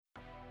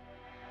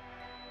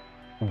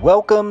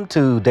Welcome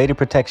to Data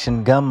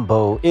Protection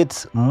Gumbo.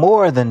 It's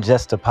more than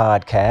just a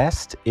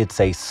podcast. It's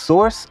a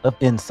source of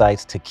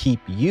insights to keep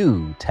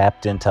you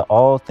tapped into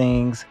all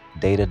things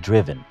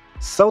data-driven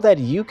so that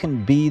you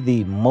can be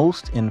the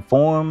most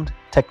informed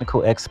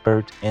technical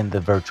expert in the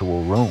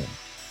virtual room.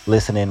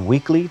 Listen in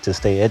weekly to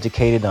stay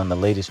educated on the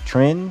latest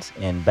trends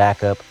in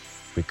backup,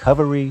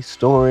 recovery,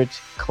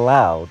 storage,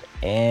 cloud,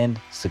 and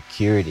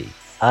security.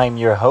 I'm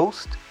your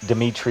host,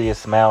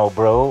 Demetrius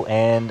Malbro,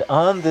 and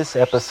on this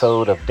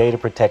episode of Data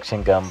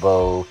Protection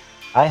Gumbo,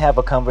 I have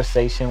a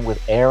conversation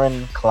with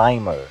Aron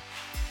Clymer,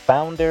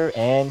 founder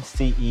and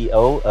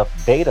CEO of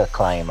Data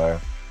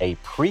Clymer, a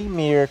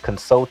premier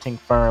consulting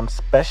firm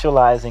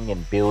specializing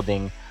in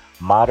building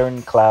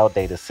modern cloud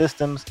data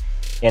systems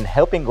and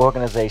helping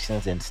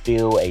organizations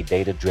instill a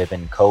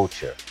data-driven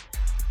culture.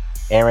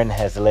 Aron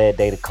has led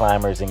Data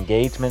Clymer's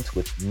engagements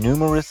with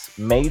numerous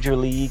major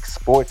league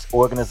sports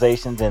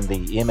organizations in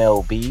the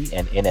MLB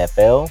and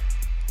NFL,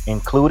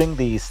 including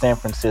the San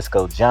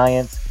Francisco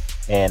Giants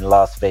and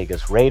Las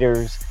Vegas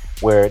Raiders,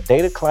 where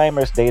Data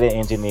Clymer's data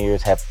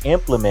engineers have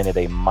implemented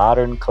a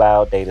modern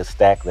cloud data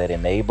stack that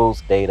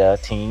enables data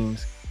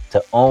teams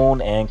to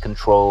own and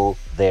control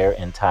their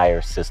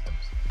entire systems.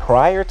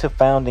 Prior to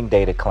founding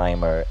Data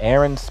Clymer,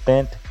 Aron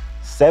spent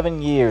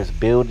 7 years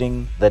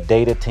building the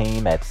data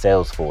team at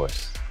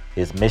Salesforce.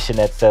 His mission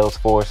at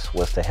Salesforce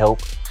was to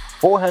help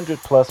 400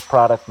 plus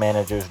product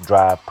managers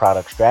drive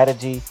product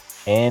strategy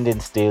and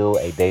instill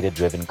a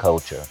data-driven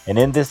culture. And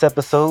in this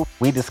episode,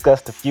 we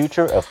discuss the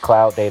future of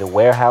cloud data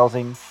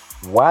warehousing,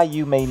 why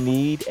you may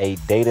need a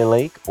data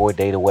lake or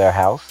data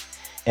warehouse,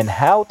 and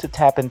how to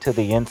tap into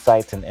the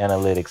insights and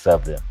analytics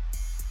of them.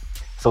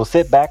 So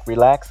sit back,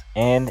 relax,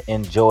 and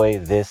enjoy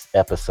this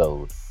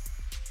episode.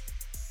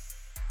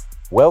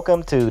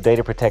 Welcome to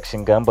Data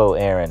Protection Gumbo,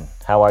 Aron.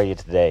 How are you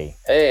today?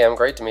 Hey, I'm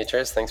great,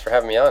 Demetrius. Thanks for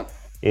having me on.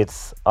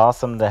 It's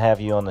awesome to have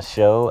you on the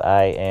show.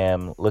 I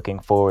am looking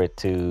forward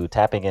to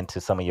tapping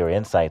into some of your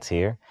insights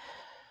here.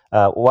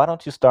 Why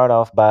don't you start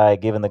off by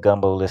giving the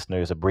Gumbo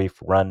listeners a brief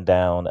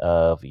rundown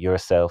of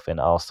yourself and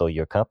also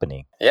your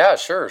company? Yeah,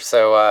 sure.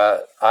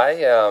 So I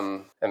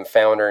am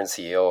founder and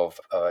CEO of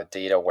a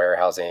data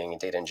warehousing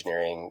and data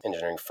engineering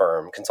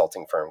firm,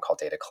 consulting firm called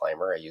Data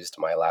Clymer. I used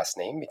my last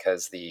name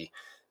because the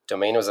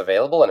domain was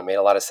available and it made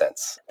a lot of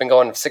sense. Been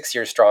going 6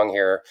 years strong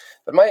here,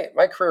 but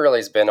my career really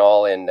has been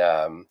all in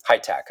high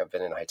tech. I've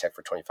been in high tech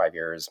for 25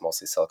 years,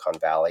 mostly Silicon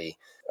Valley.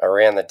 I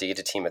ran the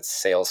data team at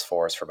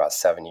Salesforce for about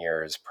 7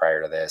 years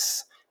prior to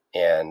this,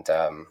 and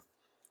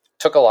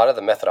took a lot of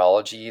the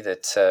methodology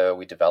that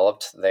we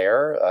developed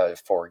there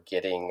for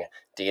getting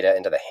data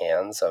into the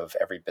hands of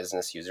every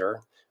business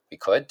user we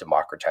could,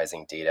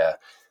 democratizing data,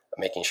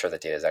 making sure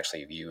that data is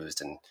actually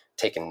used and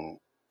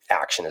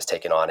action is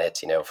taken on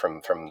it,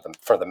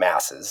 for the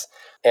masses.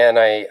 And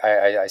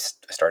I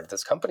started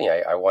this company.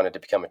 I wanted to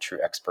become a true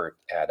expert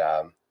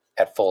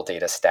at full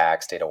data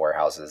stacks, data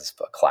warehouses,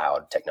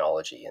 cloud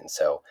technology. And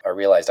so I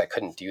realized I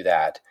couldn't do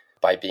that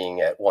by being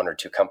at one or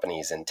two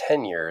companies in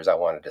 10 years. I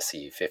wanted to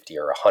see 50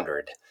 or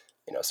 100,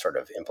 sort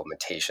of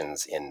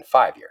implementations in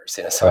 5 years.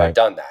 So Right. I've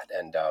done that,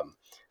 and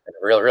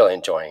really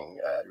enjoying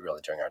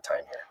our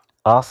time here.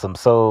 Awesome.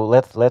 So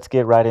let's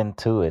get right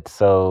into it.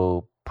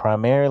 So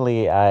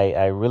primarily,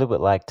 I really would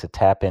like to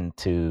tap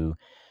into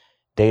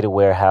data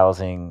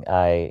warehousing.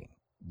 I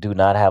do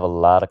not have a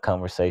lot of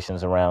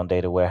conversations around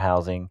data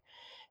warehousing,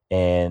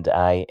 and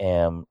I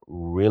am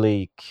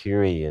really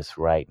curious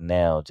right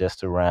now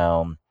just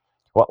around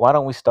why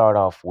don't we start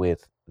off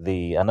with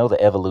I know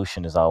the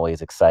evolution is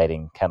always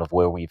exciting, kind of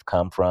where we've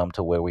come from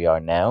to where we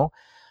are now,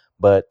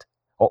 but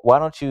why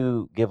don't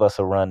you give us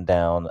a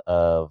rundown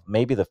of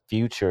maybe the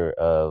future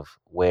of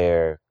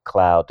where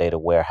cloud data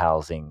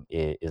warehousing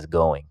is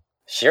going?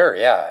 Sure,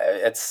 yeah,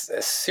 it's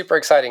super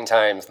exciting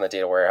times in the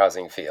data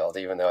warehousing field.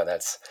 Even though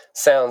that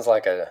sounds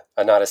like a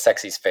not a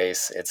sexy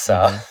space, it's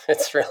Hmm.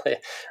 it's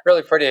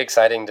really pretty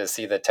exciting to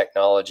see the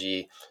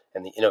technology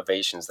and the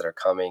innovations that are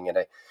coming. And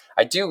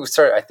I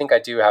think I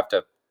do have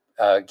to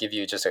give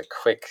you just a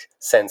quick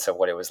sense of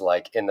what it was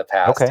like in the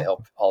past to Okay.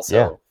 help Yeah.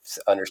 also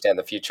understand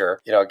the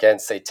future. Again,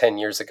 say 10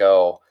 years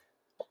ago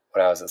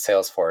when I was at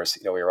Salesforce,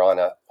 we were on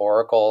an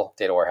Oracle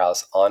data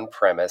warehouse on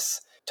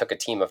premise. Took a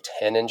team of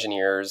 10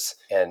 engineers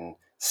and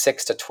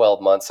 6 to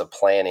 12 months of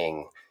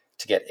planning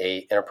to get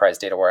a enterprise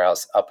data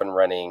warehouse up and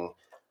running.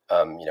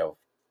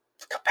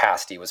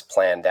 Capacity was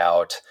planned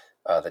out.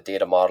 The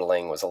data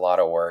modeling was a lot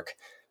of work.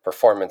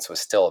 Performance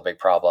was still a big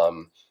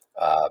problem.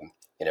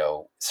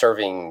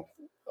 Serving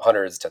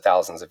hundreds to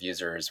thousands of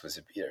users was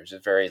a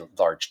very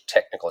large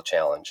technical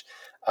challenge.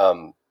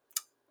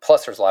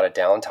 Plus, there's a lot of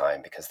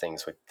downtime because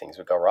things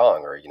would go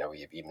wrong, or you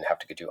even have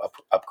to do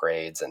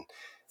upgrades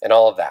and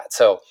all of that.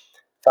 So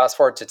fast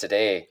forward to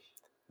today,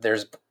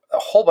 there's a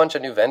whole bunch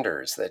of new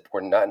vendors that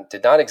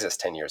did not exist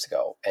 10 years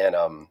ago,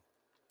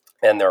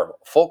 and they're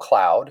full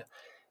cloud,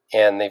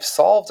 and they've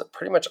solved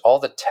pretty much all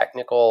the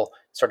technical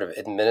sort of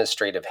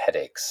administrative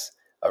headaches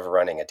of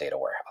running a data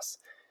warehouse.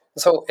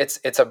 So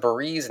it's a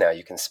breeze now.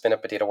 You can spin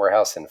up a data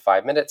warehouse in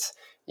 5 minutes.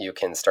 You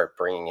can start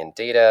bringing in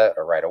data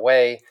right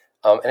away.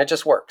 and it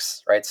just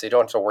works, right? So you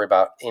don't have to worry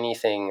about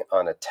anything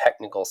on a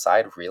technical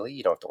side, really.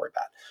 You don't have to worry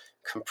about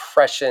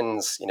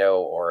compressions,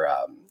 or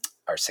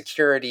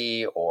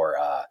security,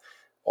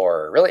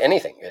 or really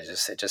anything. It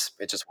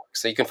just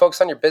works. So you can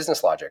focus on your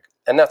business logic,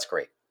 and that's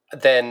great.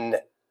 Then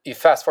you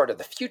fast forward to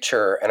the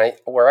future, and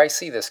where I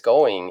see this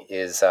going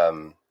is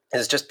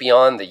just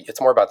beyond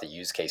it's more about the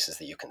use cases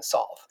that you can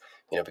solve.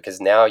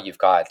 Because now you've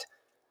got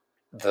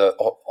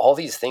all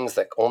these things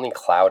that only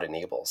cloud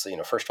enables.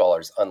 So, first of all,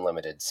 there's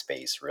unlimited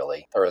space,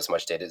 really, or as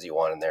much data as you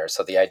want in there.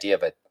 So the idea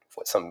of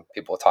what some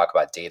people talk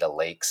about data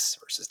lakes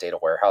versus data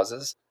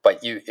warehouses,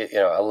 but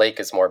a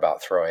lake is more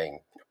about throwing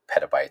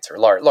petabytes or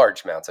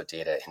large amounts of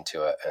data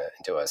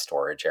into a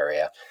storage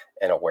area,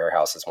 and a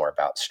warehouse is more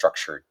about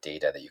structured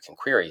data that you can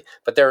query.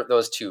 But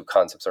those two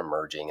concepts are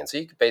merging, and so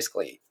you could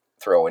basically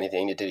throw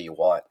anything data you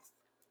want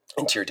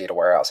into your data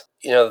warehouse.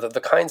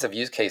 The kinds of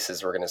use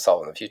cases we're going to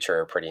solve in the future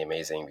are pretty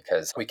amazing,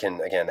 because we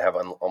can, again, have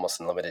almost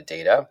unlimited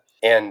data.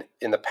 And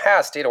in the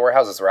past, data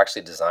warehouses were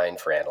actually designed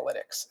for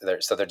analytics.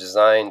 They're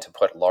designed to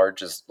put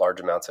large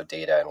amounts of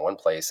data in one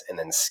place and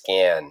then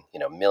scan,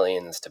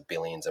 millions to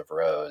billions of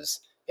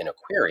rows in a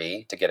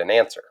query to get an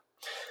answer.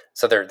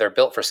 So they're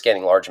built for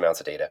scanning large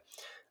amounts of data,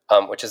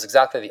 which is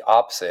exactly the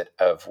opposite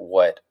of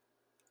what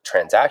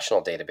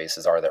transactional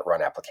databases are that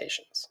run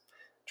applications.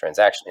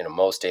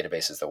 Most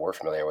databases that we're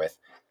familiar with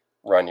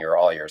run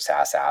all your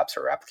SaaS apps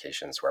or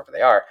applications wherever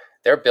they are.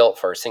 They're built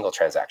for single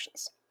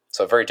transactions.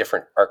 So a very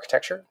different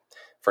architecture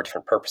for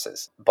different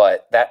purposes.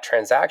 But that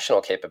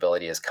transactional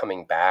capability is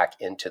coming back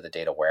into the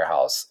data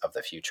warehouse of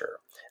the future.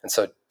 And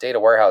so data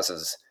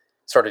warehouses,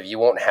 you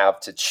won't have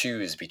to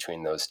choose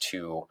between those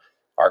two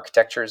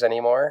architectures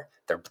anymore.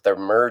 They're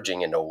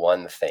merging into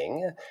one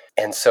thing.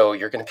 And so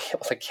you're going to be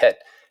able to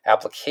get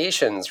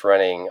applications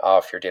running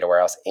off your data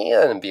warehouse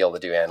and be able to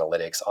do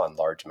analytics on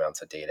large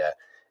amounts of data,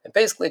 and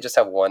basically just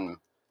have one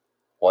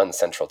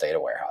central data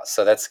warehouse.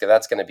 So that's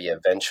going to be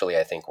eventually,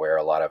 I think, where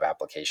a lot of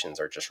applications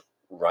are just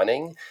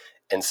running,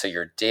 and so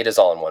your data's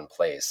all in one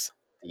place.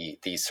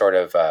 The sort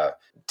of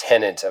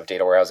tenet of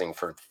data warehousing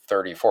for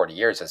 30, 40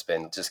 years has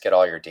been just get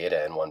all your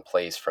data in one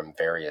place from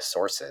various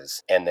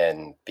sources, and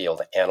then be able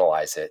to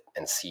analyze it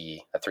and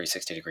see a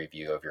 360-degree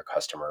view of your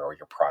customer or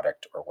your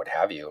product or what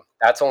have you.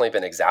 That's only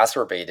been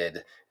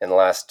exacerbated in the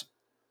last,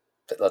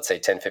 let's say,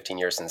 10, 15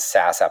 years, since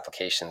SaaS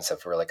applications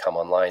have really come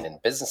online,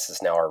 and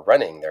businesses now are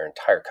running their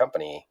entire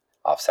company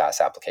off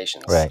SaaS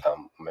applications. Right.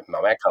 I'm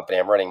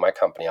running my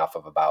company off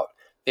of about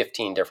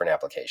 15 different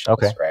applications,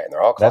 Okay. right? And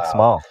they're all That's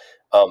cloud.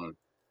 small.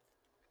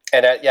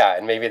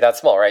 And maybe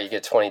that's small, right? You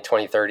get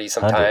 20, 30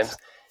 sometimes. Hundreds.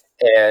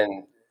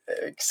 And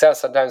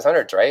sometimes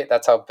hundreds, right?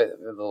 That's how the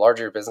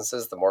larger your business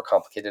is, the more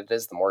complicated it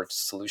is, the more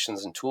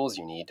solutions and tools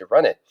you need to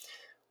run it.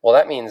 Well,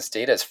 that means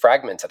data is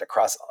fragmented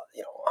across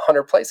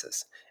 100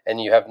 places,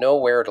 and you have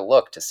nowhere to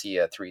look to see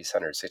a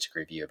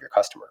 360-degree view of your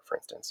customer, for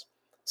instance.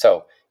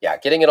 So yeah,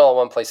 getting it all in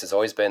one place has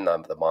always been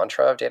the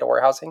mantra of data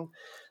warehousing.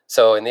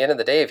 So in the end of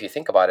the day, if you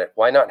think about it,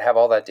 why not have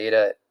all that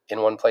data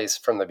in one place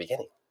from the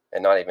beginning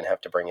and not even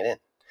have to bring it in?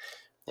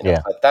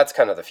 Yeah. But that's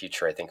kind of the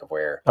future, I think, of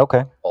where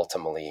Okay.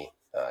 ultimately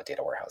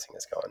data warehousing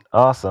is going.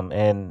 Awesome.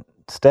 And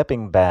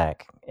stepping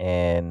back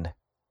and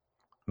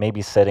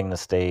maybe setting the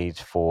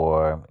stage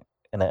for,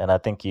 and I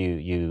think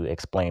you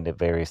explained it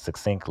very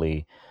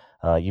succinctly.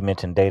 You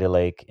mentioned data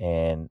lake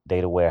and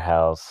data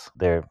warehouse.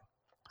 They're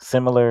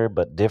similar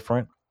but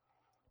different.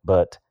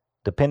 But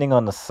depending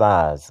on the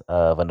size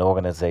of an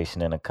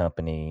organization and a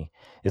company,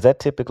 is that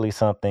typically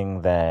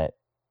something that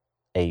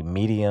a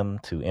medium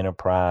to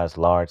enterprise,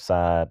 large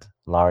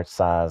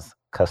size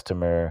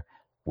customer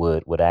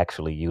would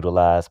actually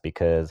utilize?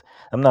 Because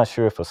I'm not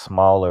sure if a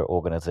smaller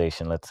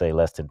organization, let's say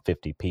less than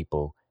 50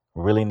 people,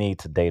 really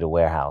needs a data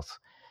warehouse.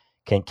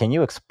 Can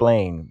you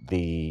explain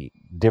the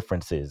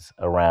differences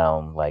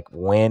around like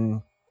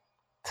when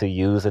to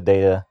use a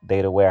data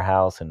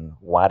warehouse and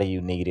why do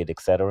you need it, et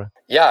cetera?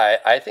 Yeah,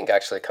 I think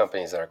actually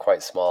companies that are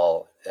quite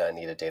small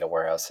need a data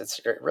warehouse. It's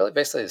really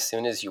basically as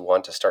soon as you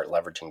want to start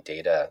leveraging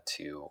data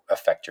to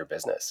affect your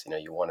business.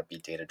 You want to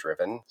be data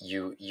driven.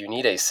 You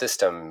need a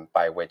system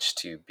by which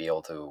to be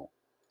able to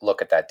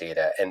look at that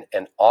data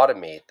and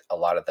automate a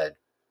lot of the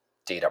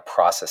data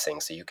processing,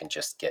 so you can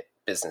just get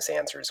business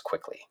answers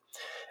quickly.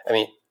 I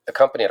mean, a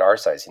company at our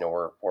size,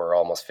 we're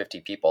almost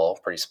 50 people,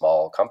 pretty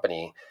small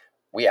company.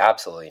 We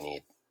absolutely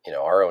need,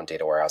 our own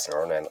data warehouse and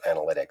our own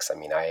analytics. I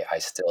mean, I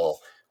still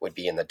would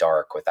be in the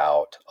dark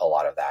without a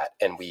lot of that.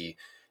 And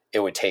it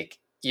would take,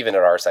 even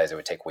at our size, it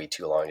would take way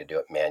too long to do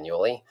it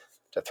manually,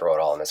 to throw it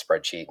all in a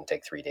spreadsheet and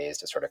take 3 days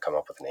to sort of come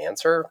up with an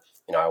answer.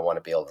 I want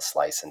to be able to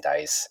slice and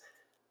dice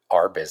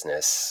our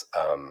business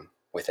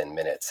within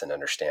minutes and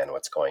understand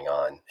what's going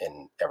on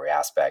in every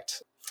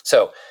aspect.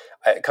 So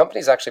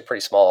companies actually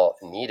pretty small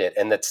need it.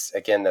 And that's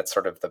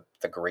sort of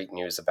the great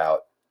news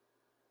about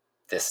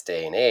this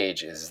day and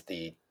age, is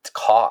the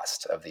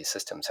cost of these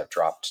systems have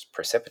dropped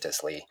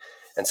precipitously.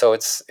 And so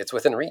it's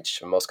within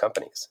reach of most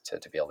companies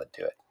to be able to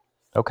do it.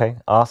 Okay,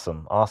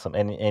 awesome.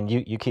 And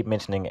you keep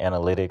mentioning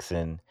analytics,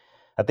 and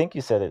I think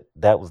you said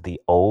that was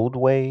the old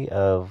way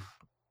of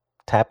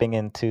tapping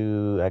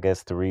into, I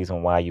guess, the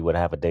reason why you would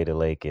have a data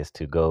lake is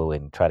to go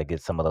and try to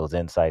get some of those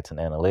insights and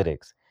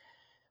analytics.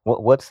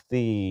 What's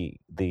the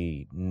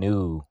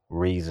new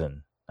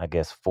reason, I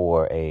guess,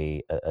 for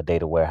a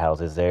data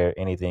warehouse? Is there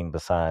anything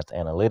besides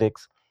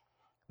analytics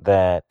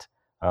that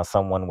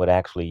someone would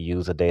actually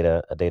use a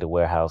data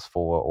warehouse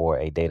for or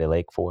a data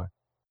lake for?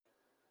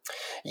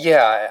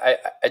 Yeah,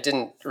 I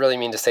didn't really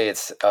mean to say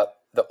it's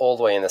the old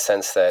way in the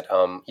sense that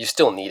you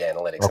still need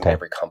analytics in Okay.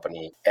 every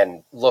company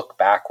and look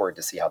backward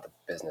to see how the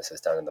business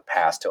has done in the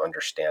past to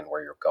understand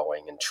where you're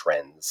going and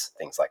trends,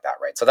 things like that,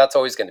 right? So that's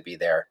always going to be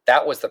there.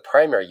 That was the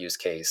primary use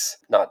case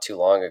not too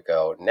long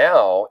ago.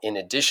 Now, in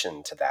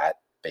addition to that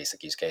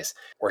basic use case,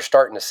 we're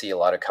starting to see a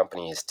lot of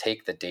companies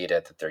take the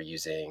data that they're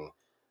using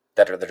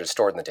that are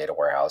stored in the data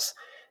warehouse,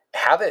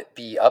 have it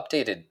be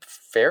updated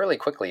fairly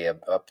quickly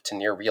up to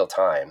near real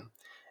time,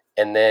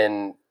 and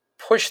then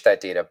push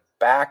that data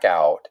back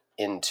out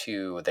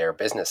into their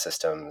business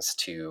systems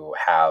to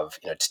have,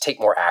 to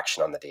take more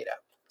action on the data.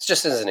 It's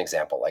just as an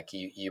example, like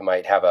you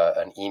might have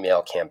an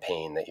email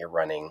campaign that you're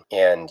running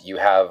and you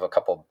have a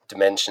couple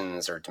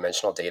dimensions or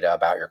dimensional data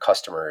about your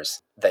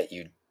customers that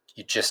you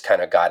just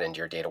kind of got into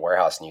your data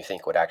warehouse and you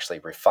think would actually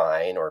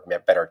refine or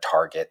better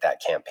target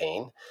that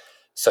campaign.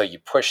 So you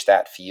push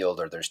that field,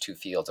 or there's two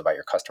fields about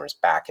your customers,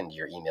 back into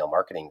your email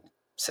marketing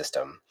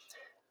system,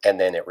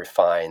 and then it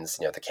refines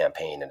the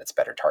campaign and it's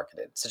better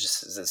targeted. So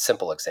just as a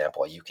simple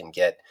example, you can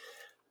get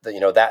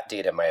that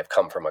data might have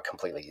come from a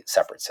completely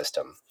separate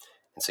system,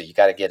 and so you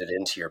got to get it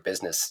into your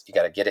business. You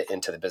got to get it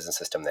into the business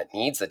system that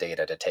needs the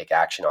data to take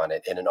action on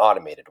it in an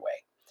automated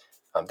way.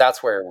 That's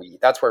sort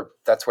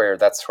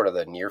of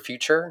the near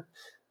future,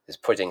 is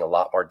putting a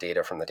lot more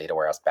data from the data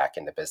warehouse back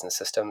into business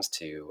systems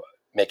to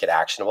make it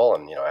actionable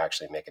and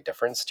actually make a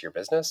difference to your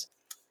business.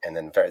 And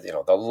then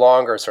the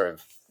longer sort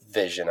of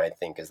vision, I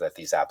think, is that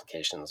these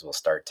applications will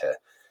start to,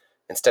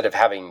 instead of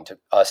having to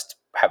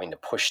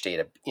push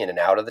data in and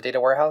out of the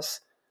data warehouse,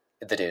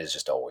 the data is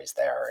just always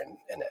there, and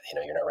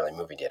you're not really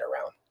moving data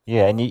around.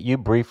 Yeah, and you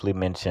briefly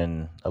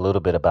mentioned a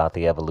little bit about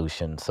the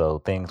evolution. So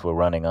things were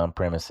running on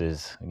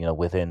premises,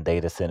 within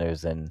data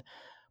centers and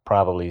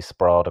probably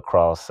sprawled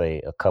across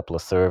a couple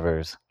of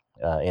servers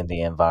in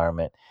the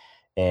environment.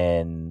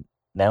 And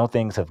now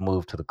things have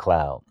moved to the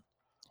cloud.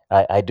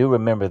 I do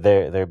remember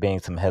there being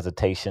some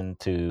hesitation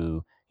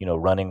to,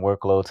 running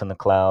workloads in the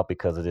cloud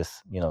because of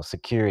this,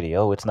 security.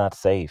 Oh, it's not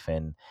safe.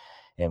 And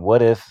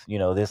what if,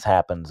 this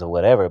happens or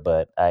whatever.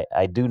 But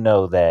I do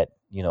know that,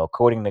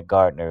 according to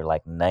Gartner,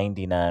 like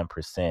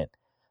 99%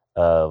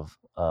 of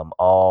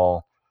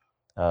all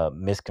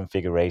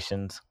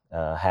misconfigurations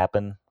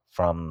happen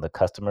from the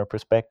customer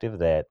perspective,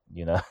 that,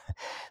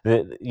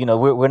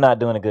 we're not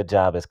doing a good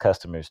job as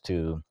customers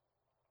to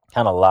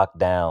kind of lock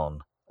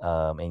down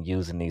and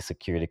using these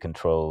security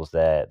controls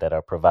that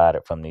are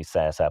provided from these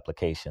SaaS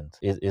applications.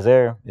 Is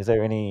there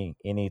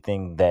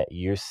anything that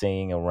you're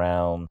seeing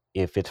around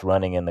if it's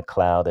running in the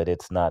cloud that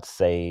it's not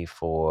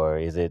safe, or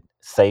is it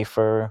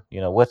safer?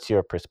 What's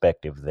your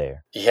perspective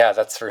there? Yeah,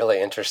 that's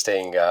really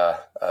interesting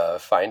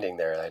finding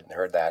there. I hadn't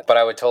heard that, but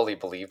I would totally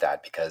believe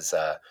that because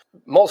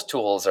most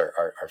tools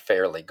are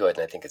fairly good,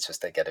 and I think it's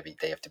just they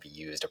have to be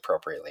used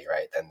appropriately,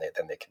 right?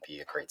 Then they can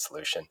be a great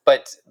solution.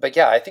 But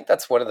yeah, I think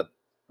that's one of the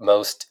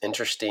most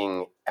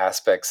interesting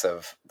aspects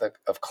of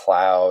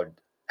cloud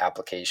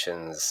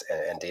applications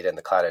and data in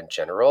the cloud in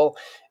general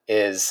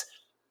is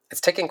it's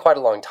taken quite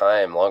a long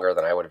time, longer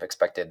than I would have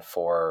expected,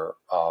 for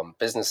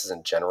businesses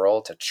in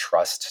general to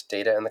trust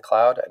data in the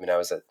cloud. I mean, I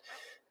was at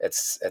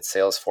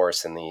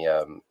Salesforce in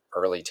the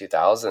early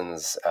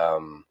 2000s,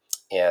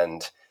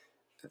 and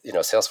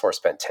Salesforce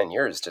spent 10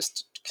 years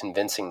just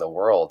convincing the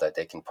world that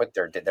they can put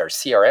their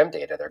CRM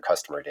data, their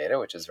customer data,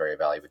 which is very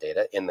valuable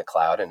data, in the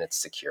cloud and it's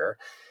secure.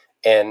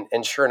 And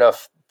sure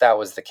enough, that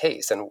was the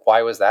case. And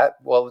why was that?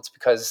 Well, it's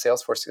because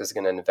Salesforce is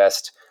going to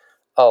invest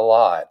a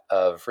lot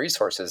of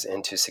resources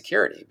into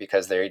security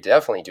because they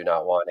definitely do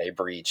not want a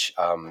breach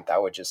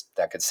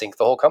that could sink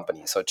the whole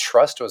company. So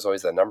trust was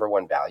always the number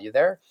one value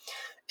there,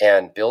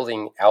 and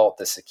building out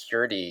the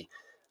security,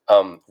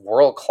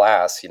 world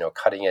class,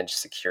 cutting edge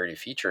security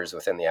features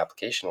within the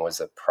application was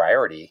a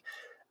priority.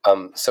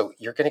 So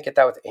you're going to get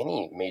that with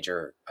any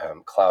major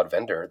cloud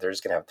vendor. They're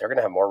going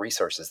to have more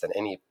resources than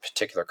any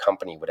particular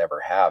company would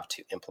ever have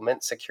to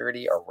implement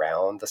security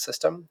around the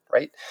system,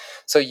 right?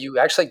 So you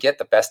actually get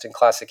the best in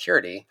class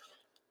security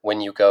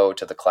when you go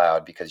to the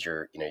cloud because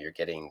you're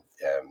getting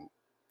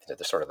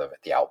the sort of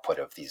the output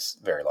of these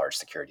very large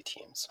security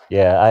teams.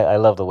 Yeah, I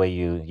love the way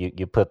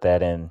you put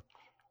that in.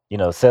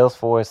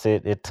 Salesforce,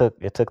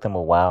 it took them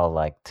a while,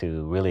 like,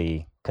 to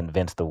really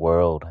convince the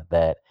world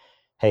that,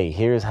 hey,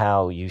 here's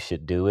how you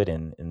should do it,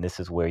 and this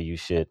is where you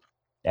should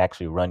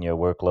actually run your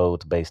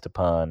workloads based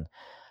upon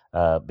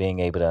being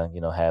able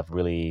to, have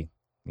really,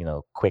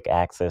 quick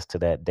access to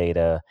that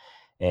data,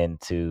 and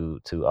to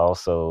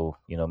also,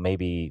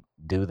 maybe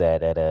do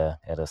that at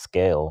a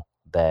scale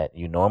that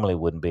you normally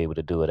wouldn't be able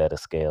to do it at a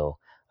scale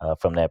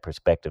from that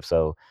perspective.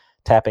 So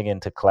tapping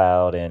into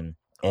cloud and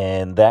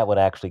and that would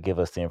actually give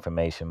us the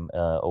information,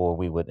 or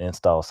we would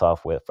install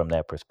software from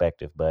that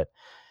perspective. But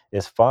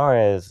as far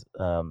as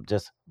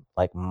just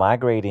like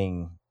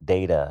migrating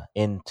data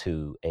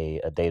into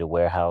a data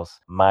warehouse,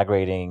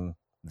 migrating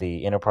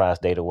the enterprise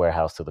data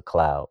warehouse to the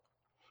cloud,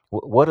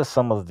 what are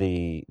some of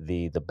the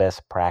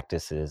best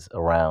practices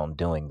around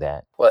doing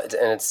that? Well,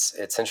 and it's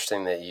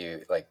interesting that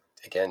you like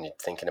again you're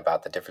thinking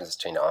about the difference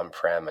between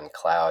on-prem and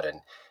cloud,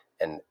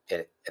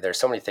 there's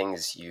so many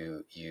things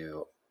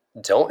you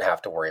don't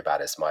have to worry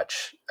about as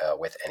much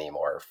with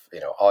anymore.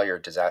 All your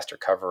disaster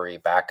recovery,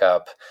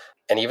 backup,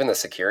 and even the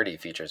security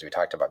features we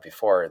talked about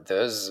before.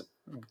 Those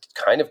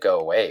kind of go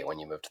away when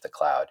you move to the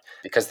cloud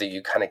because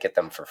you kind of get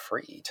them for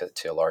free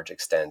to a large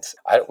extent.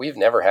 We've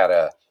never had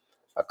a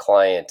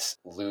client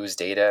lose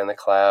data in the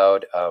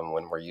cloud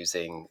when we're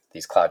using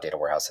these cloud data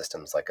warehouse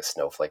systems like a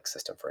Snowflake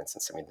system, for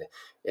instance. I mean,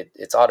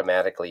 it's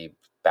automatically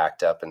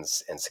backed up and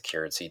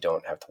secured, so you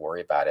don't have to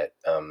worry about it.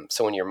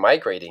 So when you're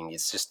migrating,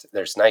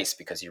 there's nice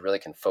because you really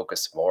can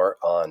focus more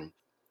on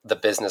the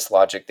business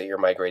logic that you're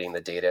migrating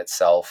the data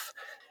itself.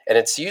 And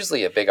it's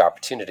usually a big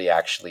opportunity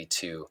actually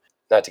to,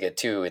 not to get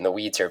too in the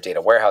weeds here of data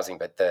warehousing,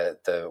 but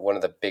the one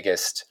of the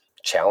biggest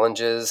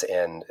challenges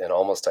and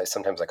almost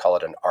sometimes I call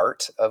it an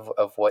art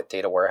of what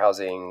data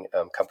warehousing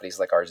companies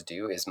like ours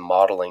do is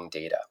modeling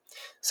data.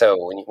 So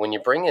when you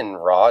bring in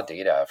raw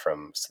data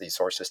from these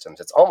source systems,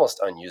 it's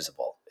almost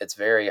unusable. It's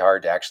very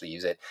hard to actually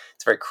use it.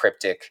 It's very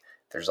cryptic.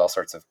 There's all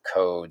sorts of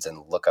codes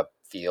and lookup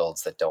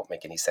fields that don't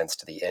make any sense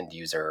to the end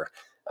user.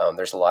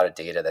 There's a lot of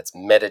data that's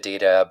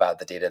metadata about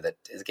the data that,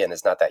 again,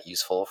 is not that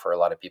useful for a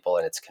lot of people,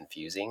 and it's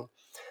confusing.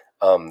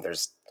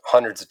 There's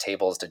hundreds of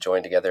tables to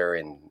join together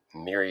in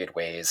myriad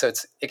ways, so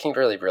it can be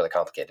really really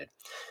complicated.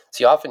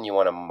 So often you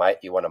want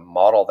to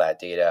model that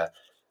data,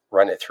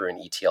 run it through an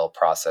ETL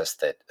process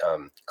that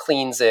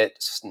cleans it,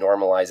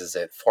 normalizes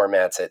it,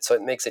 formats it, so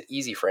it makes it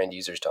easy for end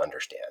users to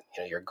understand.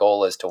 Your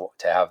goal is to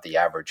have the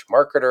average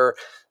marketer,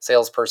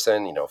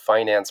 salesperson,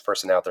 finance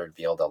person out there to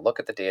be able to look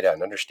at the data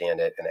and understand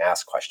it and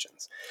ask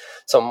questions.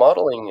 So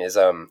modeling is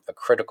a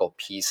critical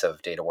piece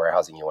of data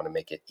warehousing. You want to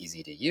make it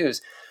easy to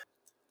use.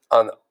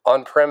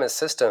 On-premise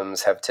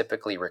systems have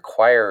typically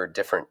required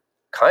different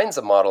kinds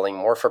of modeling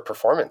more for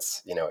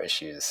performance,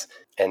 issues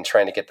and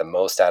trying to get the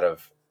most out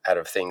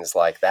of things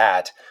like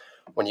that.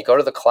 When you go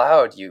to the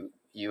cloud,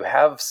 you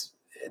have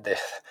the,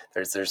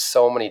 there's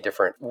so many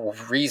different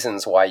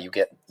reasons why you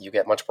get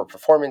much more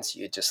performance.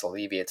 It just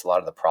alleviates a lot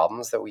of the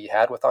problems that we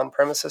had with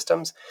on-premise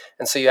systems,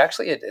 and so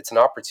it's an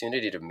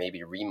opportunity to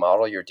maybe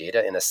remodel your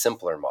data in a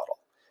simpler model.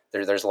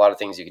 There's a lot of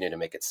things you can do to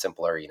make it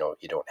simpler. You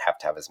don't have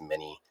to have as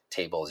many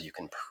tables. You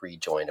can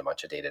pre-join a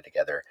bunch of data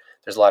together.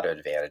 There's a lot of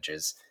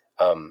advantages.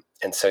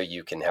 And so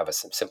you can have a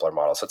simpler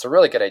model. So it's a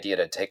really good idea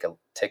to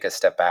take a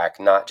step back,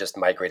 not just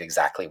migrate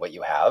exactly what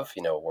you have,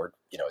 word,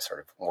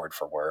 sort of word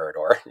for word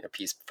or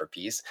piece for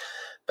piece,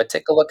 but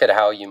take a look at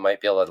how you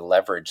might be able to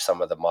leverage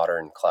some of the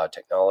modern cloud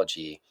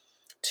technology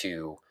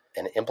to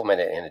and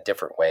implement it in a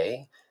different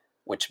way,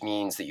 which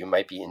means that you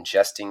might be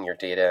ingesting your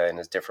data in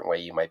a different way.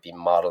 You might be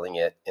modeling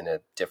it in a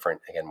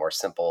different, again, more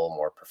simple,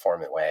 more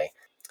performant way.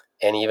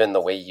 And even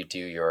the way you do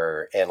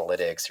your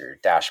analytics or your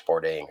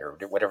dashboarding or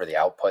whatever the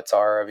outputs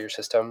are of your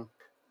system,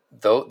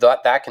 though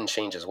that can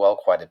change as well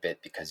quite a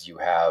bit because you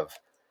have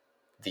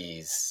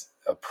these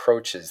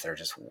approaches that are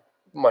just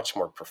much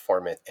more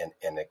performant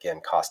and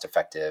again cost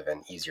effective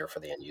and easier for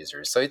the end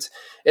users. So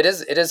it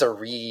is a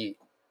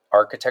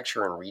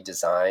re-architecture and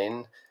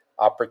redesign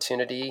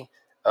opportunity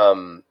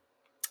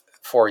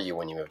for you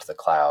when you move to the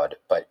cloud.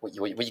 But what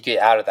you get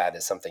out of that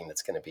is something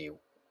that's going to be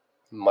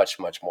much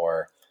much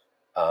more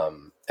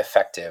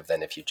effective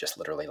than if you just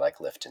literally like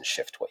lift and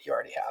shift what you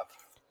already have.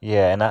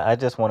 Yeah, and I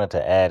just wanted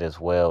to add as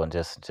well, and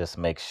just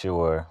make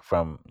sure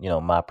from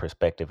my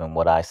perspective and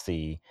what I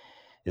see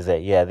is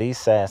that, yeah, these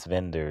SaaS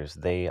vendors,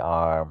 they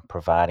are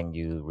providing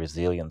you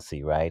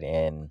resiliency, right?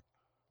 And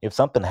if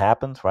something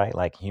happens, right,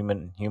 like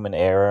human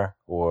error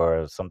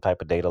or some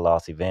type of data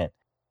loss event,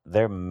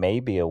 there may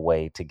be a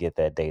way to get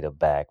that data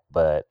back.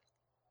 But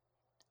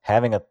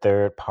having a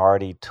third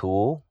party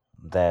tool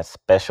that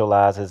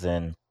specializes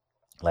in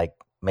like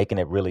making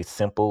it really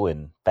simple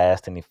and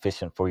fast and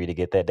efficient for you to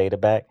get that data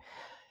back,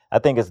 I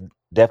think it's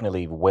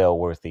definitely well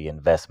worth the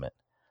investment.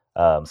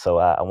 So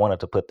I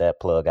wanted to put that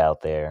plug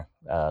out there.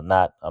 I'm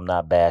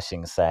not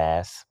bashing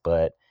SaaS,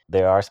 but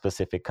there are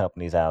specific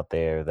companies out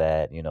there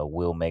that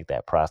will make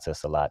that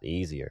process a lot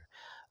easier.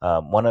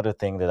 One other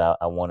thing that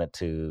I wanted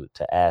to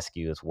ask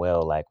you as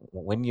well, like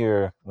when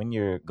you're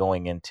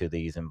going into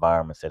these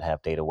environments that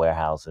have data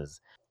warehouses,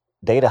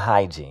 data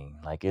hygiene,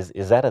 like is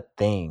that a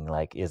thing?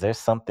 Like, is there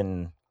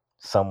something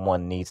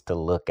someone needs to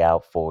look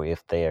out for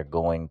if they are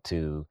going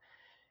to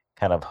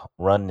kind of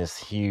run this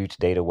huge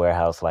data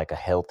warehouse, like a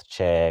health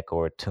check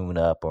or a tune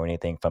up or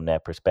anything from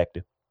that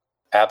perspective?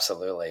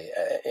 Absolutely.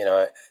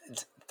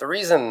 The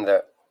reason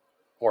that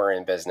we're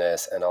in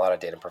business and a lot of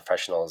data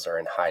professionals are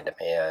in high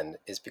demand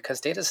is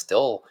because data is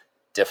still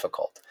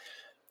difficult.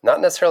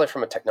 Not necessarily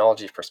from a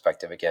technology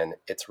perspective. Again,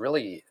 it's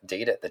really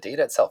data. The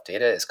data itself,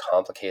 data is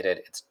complicated.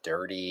 It's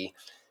dirty.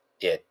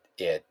 It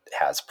it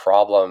has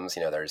problems.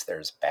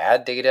 There's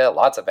bad data,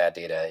 lots of bad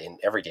data in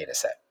every data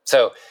set.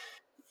 So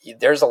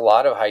there's a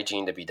lot of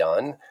hygiene to be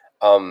done,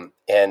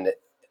 and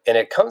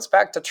it comes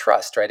back to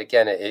trust, right?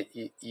 Again,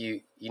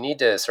 you need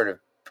to sort of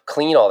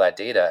clean all that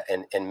data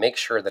and make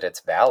sure that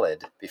it's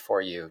valid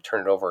before you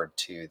turn it over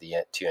to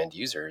end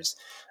users.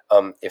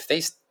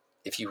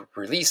 If you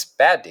release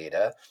bad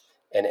data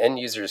and end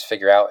users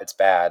figure out it's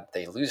bad,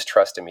 they lose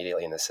trust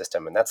immediately in the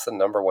system, and that's the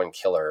number one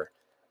killer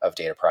of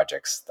data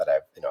projects that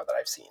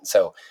I've seen.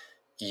 So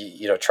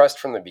trust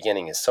from the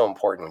beginning is so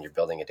important when you're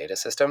building a data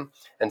system,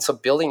 and so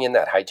building in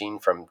that hygiene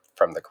from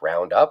the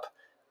ground up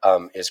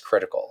is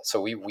critical.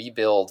 So we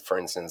build, for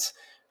instance,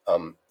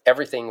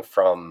 everything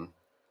from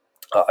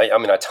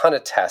a ton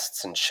of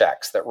tests and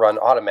checks that run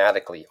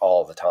automatically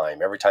all the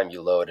time. Every time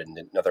you load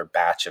another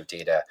batch of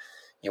data,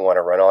 you want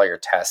to run all your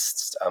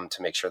tests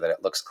to make sure that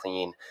it looks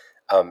clean,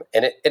 and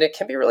it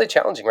can be really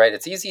challenging, right?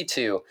 It's easy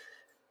to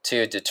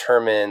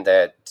determine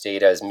that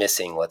data is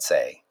missing, let's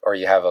say, or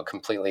you have a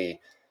completely,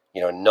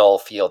 null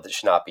field that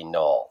should not be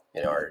null,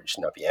 or it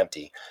should not be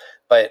empty.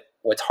 But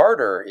what's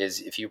harder is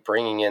if you're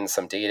bringing in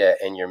some data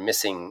and you're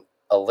missing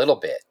a little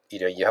bit,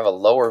 you have a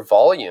lower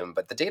volume,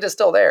 but the data is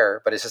still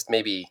there, but it's just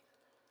maybe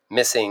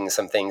missing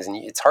some things, and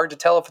it's hard to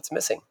tell if it's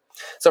missing.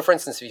 So for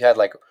instance, if you had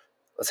let's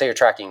say you're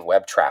tracking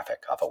web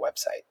traffic off a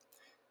website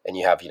and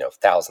you have,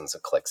 thousands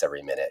of clicks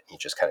every minute, and you're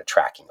just kind of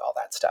tracking all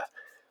that stuff.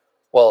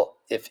 Well,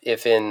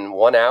 if in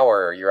 1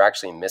 hour you're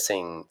actually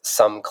missing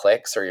some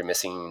clicks, or you're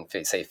missing,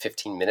 say,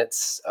 15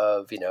 minutes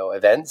of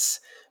events,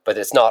 but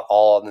it's not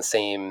all in the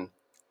same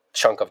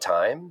chunk of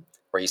time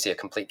where you see a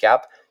complete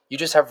gap, you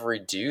just have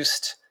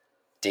reduced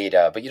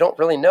data, but you don't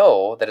really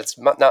know that it's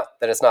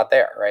not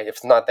there, right? If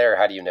it's not there,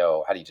 how do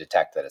you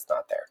detect that it's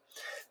not there?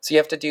 So you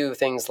have to do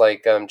things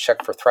like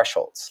check for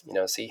thresholds.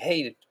 See,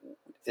 hey,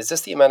 is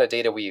this the amount of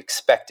data we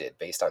expected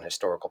based on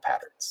historical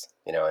patterns?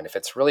 And if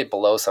it's really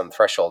below some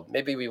threshold,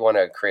 maybe we want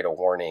to create a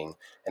warning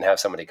and have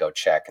somebody go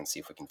check and see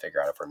if we can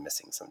figure out if we're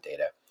missing some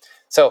data.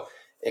 So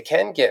it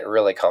can get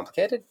really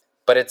complicated,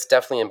 but it's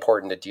definitely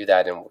important to do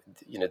that. And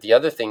the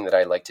other thing that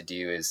I like to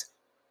do is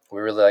we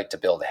really like to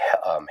build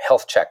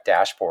health check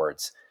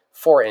dashboards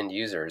for end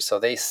users, so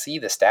they see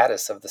the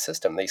status of the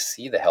system, they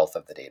see the health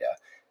of the data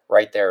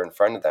right there in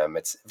front of them.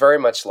 It's very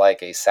much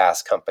like a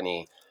SaaS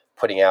company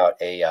putting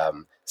out a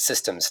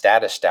system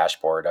status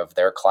dashboard of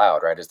their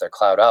cloud, right? Is their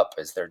cloud up?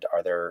 Is there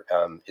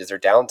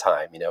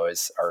downtime?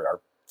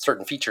 Are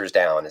certain features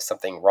down? Is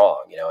something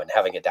wrong? And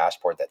having a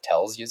dashboard that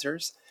tells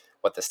users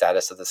what the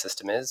status of the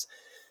system is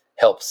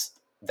helps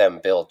them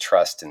build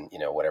trust in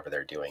whatever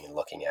they're doing and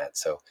looking at.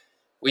 So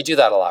we do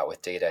that a lot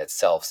with data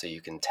itself, so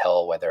you can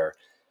tell whether,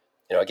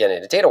 again,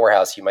 in a data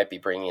warehouse, you might be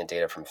bringing in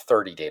data from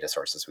 30 data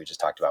sources. We just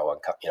talked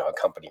about a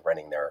company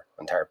running their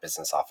entire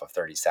business off of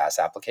 30 SaaS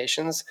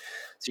applications.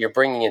 So you're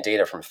bringing in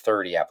data from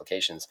 30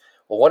 applications.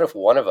 Well, what if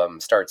one of them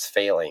starts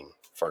failing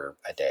for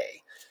a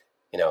day?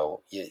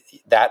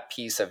 That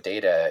piece of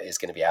data is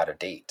going to be out of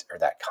date, or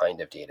that kind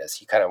of data.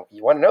 So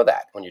you want to know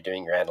that when you're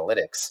doing your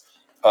analytics,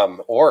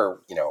 or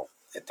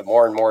the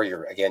more and more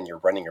you're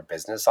running your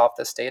business off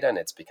this data and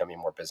it's becoming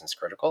more business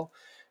critical.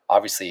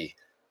 Obviously,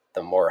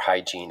 the more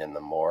hygiene and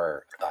the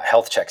more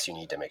health checks you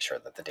need to make sure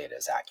that the data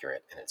is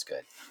accurate and it's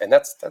good. And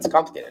that's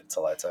complicated.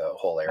 So that's a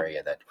whole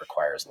area that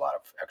requires a lot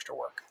of extra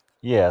work.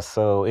 Yeah,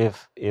 so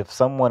if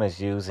someone is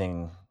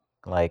using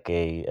like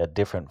a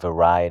different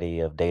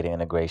variety of data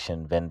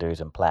integration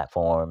vendors and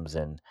platforms,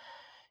 and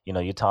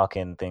you're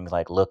talking things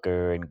like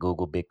Looker and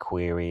Google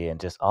BigQuery and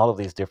just all of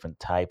these different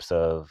types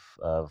of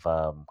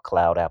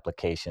cloud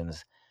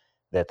applications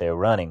that they're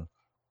running,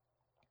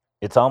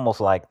 it's almost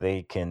like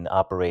they can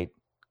operate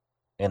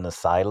in a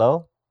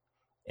silo,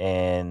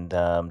 and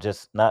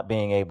just not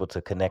being able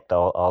to connect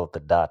all of the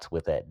dots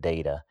with that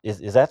data.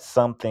 Is that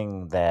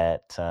something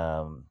that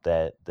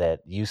that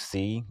you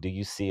see? Do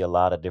you see a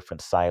lot of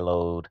different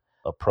siloed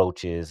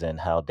approaches and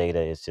how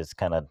data is just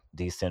kind of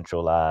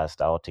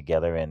decentralized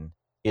altogether? And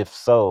if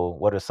so,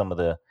 what are some of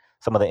the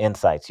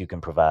insights you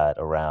can provide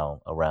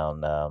around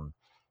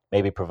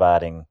maybe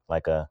providing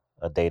like a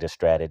data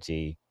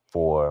strategy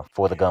for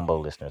the gumbo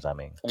listeners? I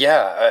mean.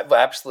 Yeah,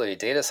 absolutely.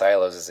 Data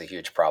silos is a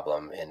huge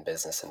problem in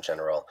business in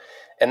general.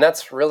 And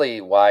that's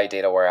really why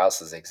data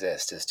warehouses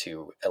exist, is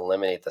to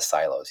eliminate the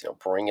silos,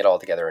 bring it all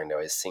together into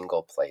a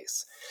single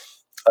place.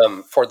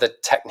 For the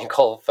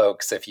technical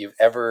folks, if you've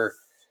ever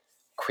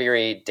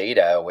queried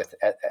data with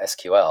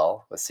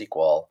SQL, with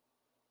SQL,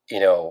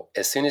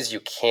 as soon as you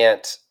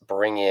can't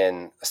bring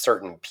in a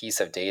certain piece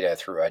of data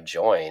through a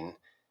join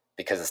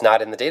because it's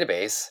not in the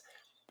database,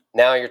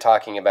 now you're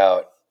talking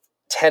about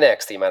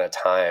 10x the amount of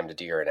time to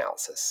do your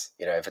analysis.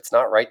 If it's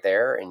not right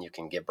there and you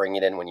can bring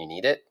it in when you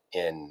need it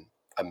in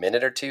a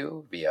minute or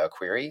two via a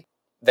query,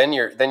 then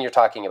you're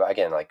talking about,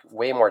 again, like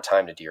way more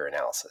time to do your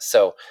analysis.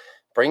 So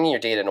bringing your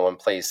data in one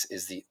place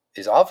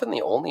is often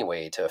the only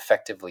way to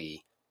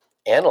effectively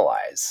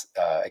analyze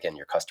again,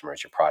 your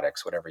customers, your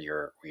products, whatever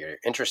you're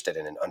interested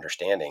in and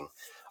understanding.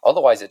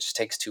 Otherwise, it just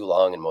takes too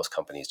long, and most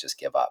companies just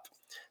give up.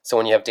 So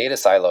when you have data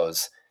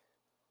silos,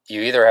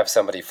 you either have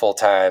somebody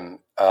full-time,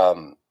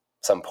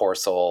 some poor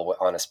soul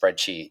on a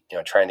spreadsheet,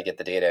 trying to get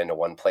the data into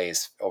one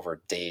place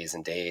over days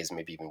and days,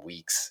 maybe even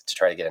weeks to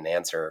try to get an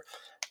answer.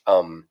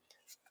 Um,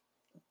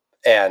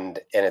 and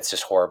it's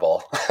just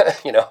horrible,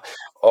 you know,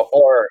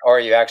 or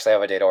you actually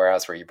have a data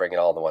warehouse where you bring it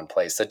all into one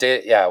place. So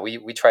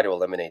we try to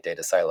eliminate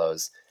data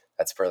silos.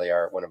 That's really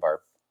one of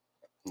our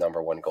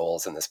number one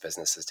goals in this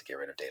business, is to get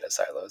rid of data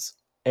silos.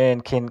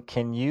 And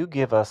can you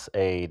give us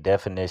a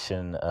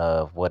definition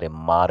of what a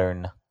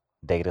modern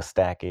data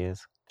stack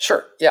is?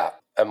 Sure. Yeah.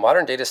 A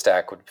modern data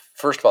stack would,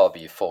 first of all,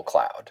 be full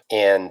cloud,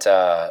 and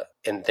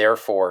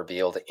therefore be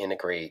able to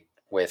integrate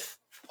with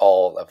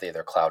all of the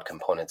other cloud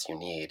components you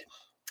need.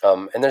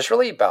 And there's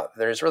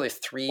really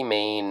three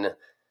main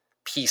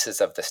pieces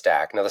of the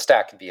stack. Now, the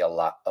stack can be a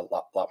lot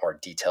more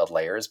detailed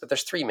layers, but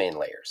there's three main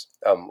layers.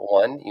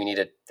 One, you need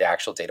the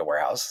actual data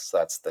warehouse. So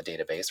that's the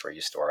database where you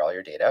store all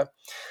your data.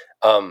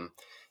 Um,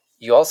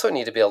 you also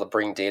need to be able to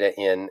bring data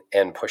in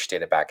and push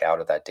data back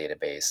out of that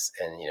database.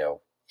 And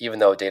even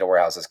though data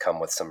warehouses come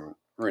with some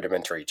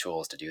rudimentary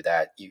tools to do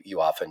that,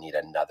 you often need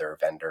another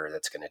vendor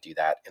that's going to do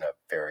that in a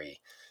very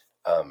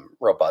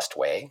robust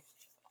way.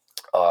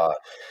 Uh,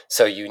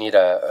 so you need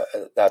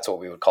that's what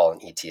we would call an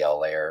ETL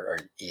layer or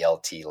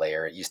ELT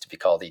layer. It used to be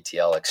called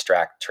ETL,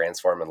 extract,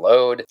 transform, and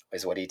load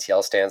is what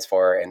ETL stands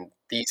for. And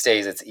these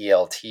days it's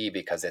ELT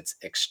because it's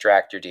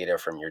extract your data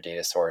from your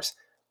data source,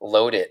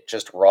 load it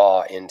just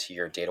raw into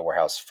your data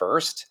warehouse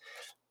first,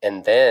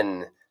 and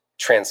then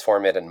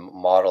transform it and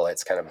model it.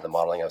 It's kind of the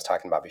modeling I was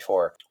talking about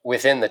before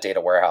within the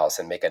data warehouse,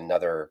 and make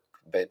another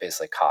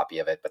basically copy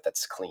of it, but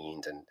that's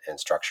cleaned and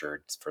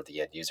structured for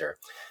the end user.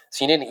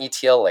 So you need an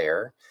ETL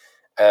layer.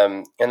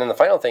 And then the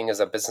final thing is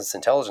a business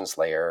intelligence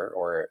layer,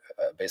 or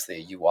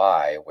basically a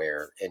UI,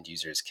 where end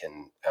users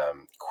can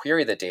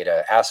query the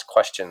data, ask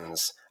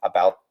questions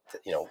about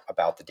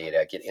about the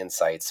data, get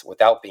insights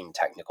without being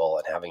technical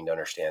and having to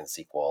understand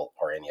SQL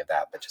or any of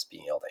that, but just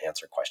being able to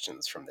answer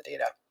questions from the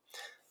data.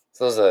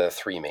 So those are the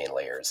three main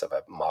layers of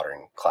a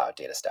modern cloud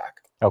data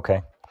stack.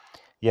 Okay.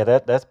 Yeah,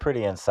 that's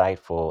pretty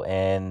insightful.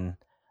 And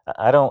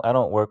I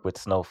don't work with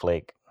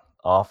Snowflake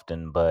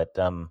often, but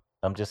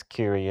I'm just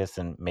curious,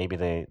 and maybe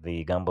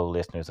the Gumbo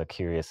listeners are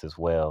curious as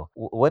well.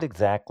 What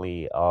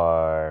exactly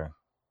are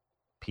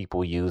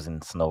people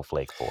using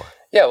Snowflake for?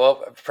 Yeah,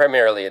 well,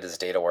 primarily it is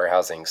data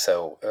warehousing.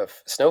 So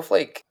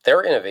Snowflake,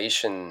 their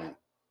innovation,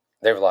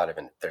 there's a lot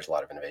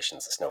of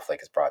innovations that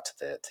Snowflake has brought to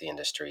the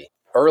industry.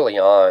 Early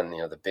on,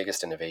 the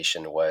biggest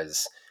innovation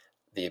was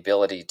the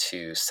ability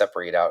to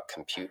separate out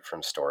compute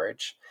from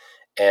storage,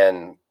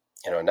 and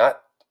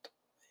not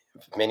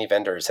many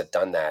vendors had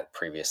done that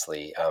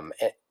previously.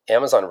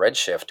 Amazon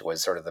Redshift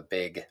was sort of the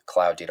big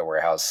cloud data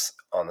warehouse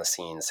on the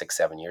scene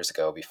 6-7 years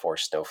ago, before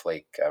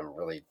Snowflake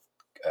really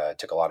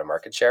took a lot of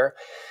market share.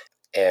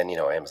 And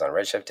Amazon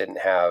Redshift didn't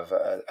have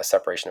a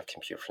separation of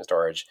compute from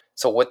storage.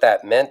 So what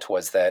that meant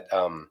was that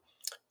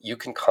you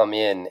can come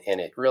in, and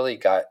it's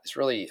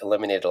really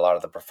eliminated a lot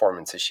of the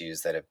performance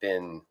issues that have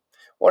been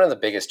one of the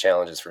biggest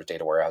challenges for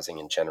data warehousing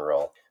in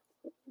general.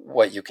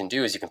 What you can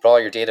do is you can put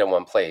all your data in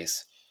one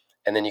place,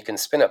 and then you can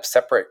spin up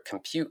separate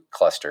compute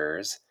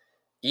clusters,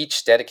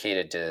 each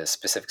dedicated to a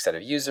specific set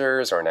of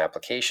users or an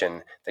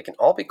application that can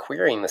all be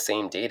querying the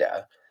same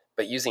data,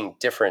 but using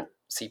different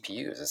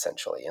CPUs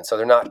essentially. And so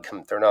they're not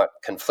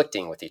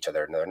conflicting with each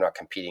other, and they're not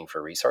competing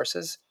for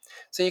resources.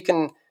 So you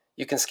can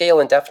scale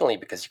indefinitely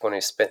because you can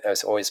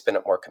always spin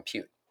up more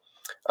compute.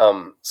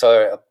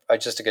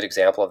 Just a good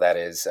example of that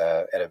is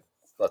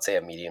let's say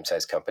a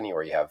medium-sized company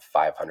where you have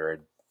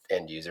 500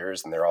 end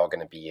users, and they're all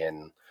going to be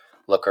in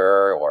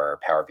Looker or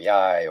Power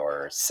BI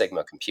or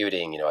Sigma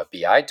Computing, a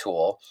BI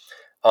tool.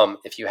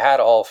 If you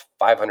had all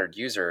 500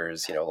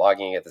 users,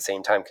 logging at the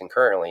same time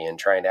concurrently and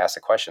trying to ask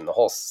a question, the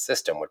whole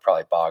system would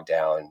probably bog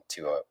down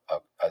to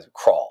a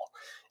crawl,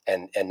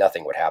 and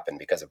nothing would happen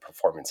because of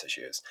performance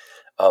issues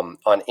on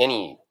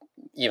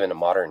even a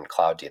modern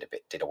cloud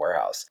data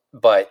warehouse.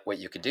 But what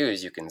you could do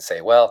is you can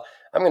say, well,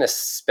 I'm going to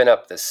spin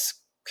up this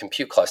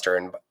compute cluster,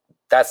 and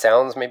that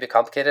sounds maybe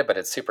complicated, but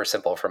it's super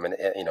simple from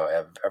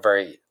a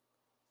very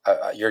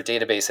your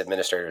database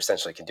administrator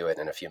essentially can do it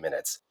in a few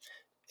minutes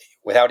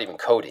without even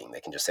coding.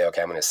 They can just say,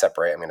 okay, I'm going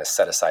to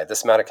set aside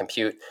this amount of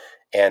compute,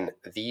 and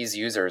these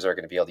users are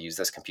going to be able to use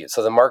this compute.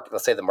 So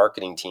let's say the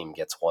marketing team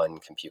gets one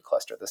compute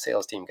cluster, the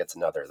sales team gets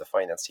another, the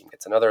finance team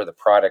gets another, the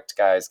product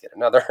guys get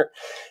another,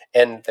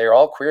 and they're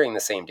all querying the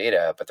same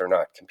data, but they're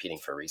not competing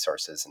for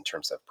resources in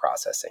terms of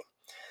processing.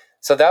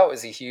 So that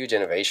was a huge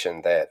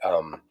innovation that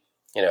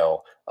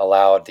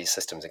allowed these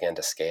systems again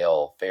to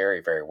scale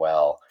very, very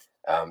well,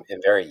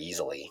 and very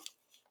easily.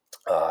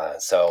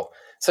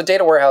 So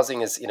data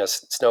warehousing is,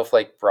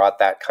 Snowflake brought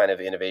that kind of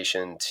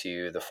innovation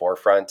to the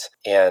forefront,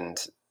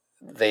 and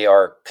they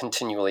are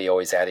continually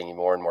always adding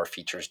more and more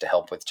features to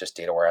help with just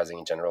data warehousing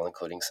in general,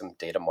 including some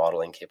data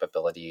modeling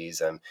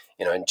capabilities and,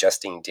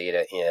 ingesting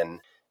data in.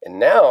 And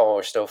now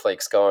where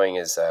Snowflake's going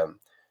is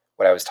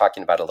what I was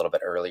talking about a little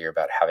bit earlier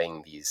about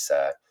having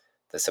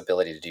this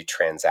ability to do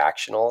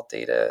transactional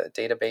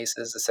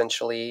databases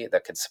essentially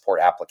that could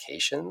support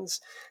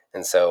applications.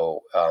 And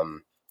so,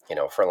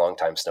 for a long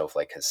time,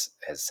 Snowflake has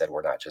said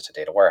we're not just a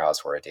data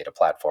warehouse, we're a data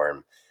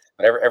platform.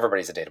 But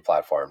everybody's a data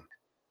platform,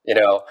 you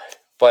know.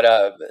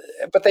 But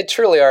but they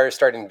truly are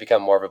starting to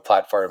become more of a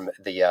platform.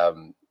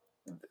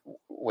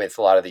 With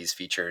a lot of these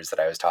features that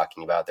I was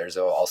talking about, there's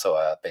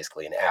also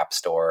basically an app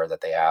store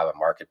that they have, a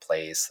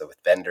marketplace with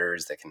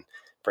vendors that can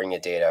bring you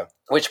data.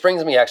 Which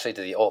brings me actually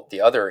to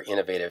the other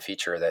innovative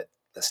feature that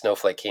the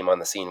Snowflake came on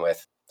the scene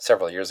with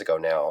several years ago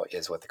now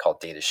is what they call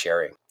data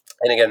sharing.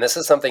 And again, this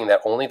is something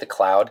that only the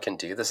cloud can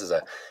do. This is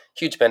a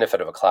huge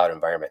benefit of a cloud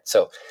environment.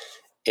 So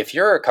if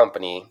you're a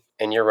company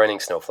and you're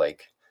running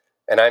Snowflake,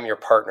 and I'm your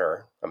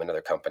partner, I'm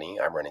another company,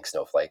 I'm running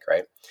Snowflake,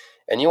 right?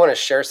 And you want to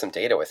share some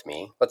data with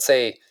me. Let's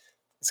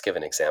give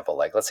an example.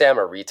 Like, let's say I'm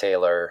a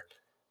retailer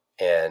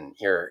and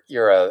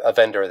you're a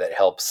vendor that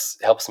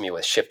helps me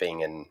with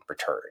shipping and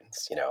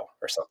returns,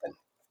 or something.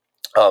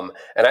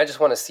 And I just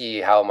want to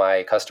see how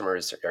my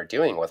customers are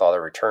doing with all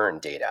the return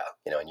data,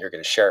 and you're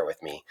going to share it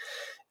with me.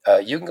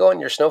 You can go in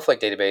your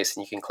Snowflake database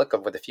and you can click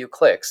up with a few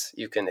clicks.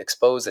 You can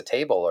expose a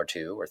table or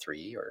two or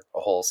three or a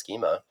whole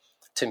schema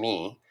to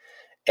me,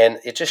 and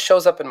it just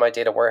shows up in my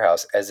data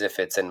warehouse as if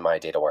it's in my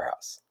data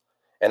warehouse.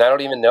 And I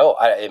don't even know.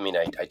 I mean,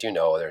 I do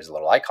know there's a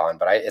little icon,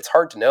 but it's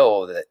hard to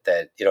know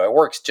that it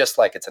works just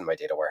like it's in my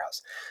data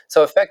warehouse.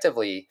 So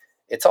effectively,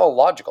 it's all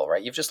logical,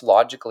 right? You've just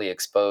logically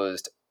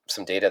exposed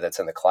some data that's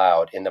in the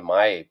cloud into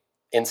my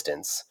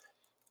instance,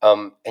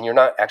 and you're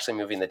not actually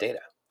moving the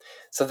data.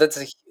 So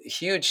that's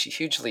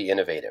hugely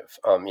innovative.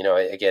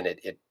 Again,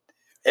 it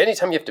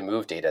anytime you have to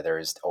move data,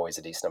 there's always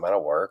a decent amount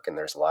of work, and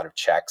there's a lot of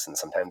checks, and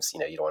sometimes you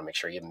don't want to make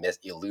sure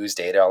you lose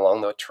data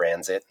along the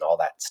transit and all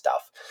that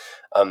stuff.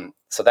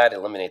 So that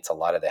eliminates a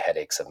lot of the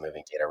headaches of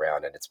moving data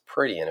around, and it's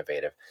pretty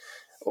innovative.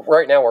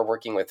 Right now, we're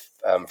working with,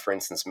 for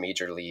instance,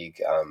 major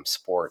league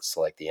sports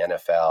like the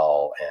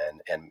NFL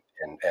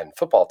and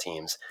football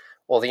teams.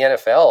 Well, the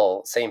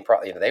NFL, same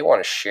problem. They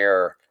want to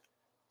share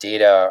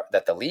data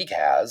that the league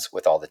has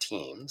with all the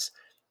teams,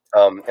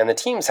 and the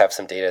teams have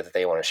some data that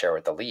they want to share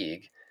with the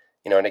league.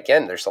 And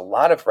again, there's a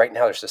lot of right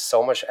now. There's just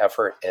so much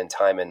effort and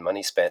time and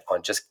money spent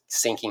on just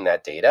syncing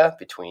that data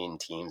between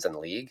teams and the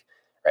league,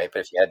 right?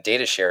 But if you had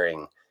data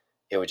sharing,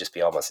 it would just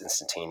be almost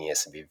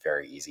instantaneous and be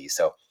very easy.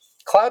 So,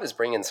 cloud is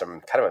bringing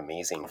some kind of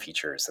amazing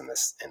features in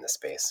this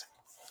space.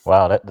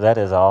 Wow, that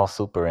is all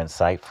super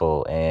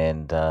insightful,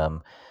 and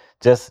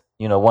just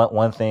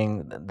one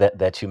thing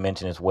that you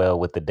mentioned as well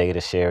with the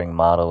data sharing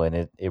model,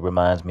 and it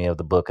reminds me of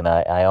the book, and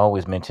I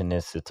always mention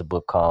this. It's a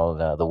book called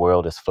 "The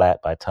World Is Flat"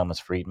 by Thomas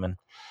Friedman,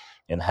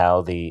 and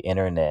how the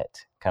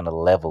internet kind of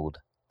leveled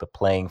the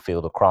playing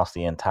field across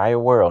the entire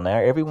world. Now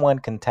everyone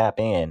can tap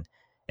in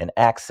and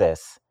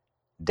access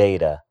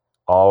data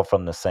all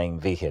from the same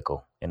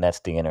vehicle, and that's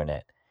the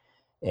internet.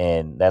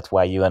 And that's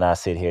why you and I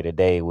sit here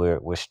today.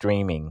 We're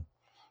streaming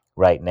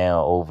right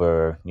now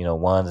over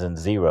ones and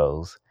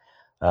zeros,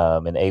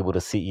 and able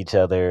to see each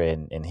other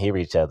and hear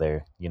each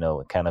other,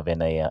 kind of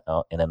in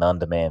an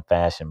on-demand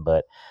fashion.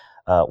 But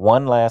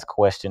one last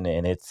question,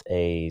 and it's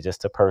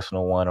just a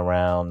personal one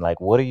around, like,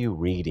 what are you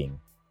reading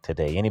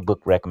today? Any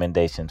book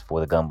recommendations for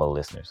the Gumbo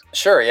listeners?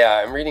 Sure,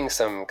 yeah. I'm reading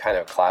some kind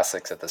of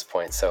classics at this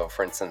point. So,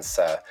 for instance,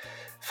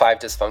 Five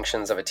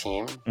Dysfunctions of a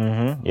Team.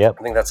 Mm-hmm. Yep.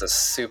 I think that's a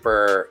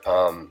super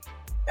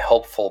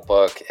helpful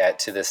book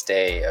to this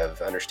day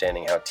of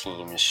understanding how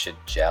teams should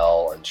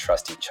gel and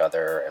trust each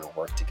other and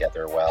work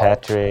together well.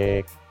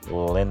 Patrick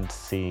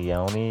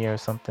Lencioni or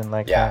something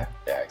like that.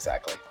 Yeah,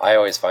 exactly. I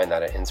always find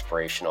that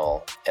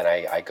inspirational, and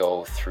I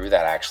go through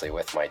that actually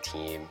with my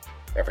team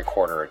every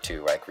quarter or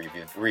two, like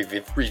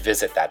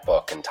revisit that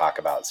book and talk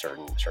about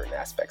certain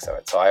aspects of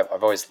it. So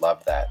I've always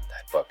loved that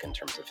book in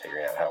terms of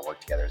figuring out how to work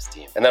together as a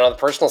team. And then on the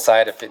personal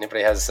side, if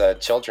anybody has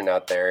children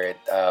out there,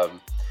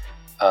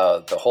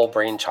 The Whole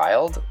Brain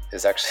Child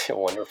is actually a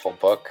wonderful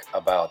book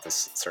about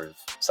this sort of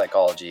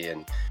psychology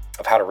and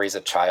of how to raise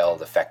a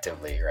child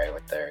effectively, right?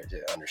 With their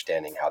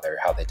understanding how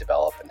they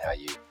develop and how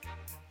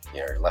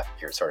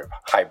your sort of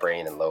high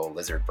brain and low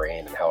lizard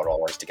brain and how it all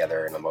works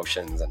together and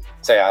emotions. And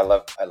so yeah, I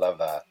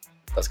love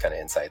those kind of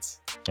insights.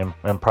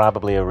 And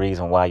probably a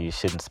reason why you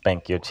shouldn't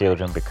spank your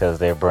children, because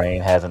their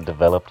brain hasn't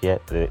developed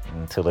yet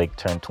until they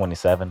turn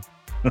 27.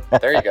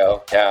 There you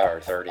go. Yeah, or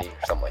 30 or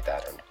something like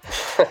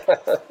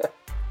that.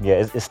 Yeah,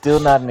 it's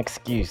still not an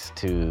excuse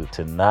to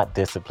not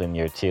discipline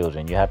your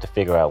children. You have to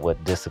figure out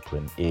what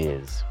discipline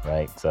is,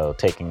 right? So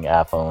taking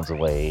iPhones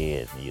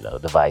away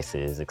and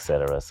devices,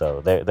 etc.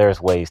 So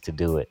there's ways to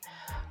do it.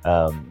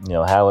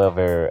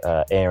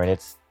 However, Aron,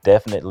 it's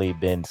definitely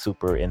been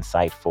super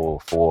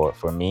insightful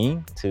for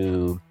me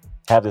to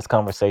have this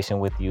conversation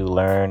with you,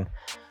 learn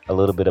a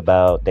little bit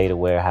about data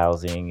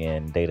warehousing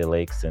and data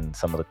lakes and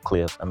some of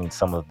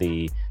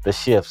the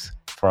shifts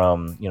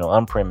from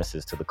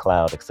on-premises to the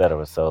cloud,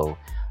 etc. So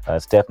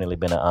it's definitely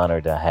been an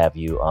honor to have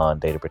you on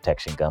Data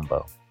Protection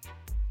Gumbo.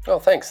 Well,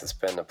 thanks. It's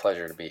been a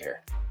pleasure to be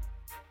here.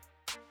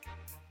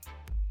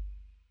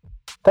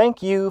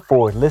 Thank you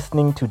for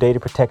listening to Data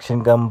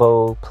Protection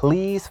Gumbo.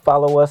 Please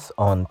follow us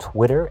on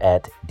Twitter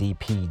at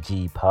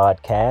DPG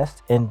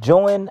Podcast and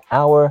join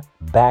our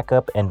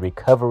Backup and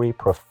Recovery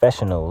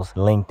Professionals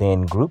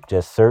LinkedIn group.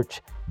 Just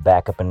search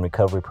Backup and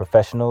Recovery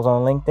Professionals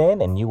on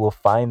LinkedIn and you will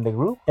find the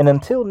group. And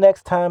until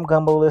next time,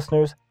 Gumbo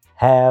listeners,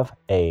 have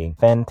a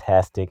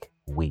fantastic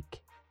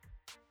week.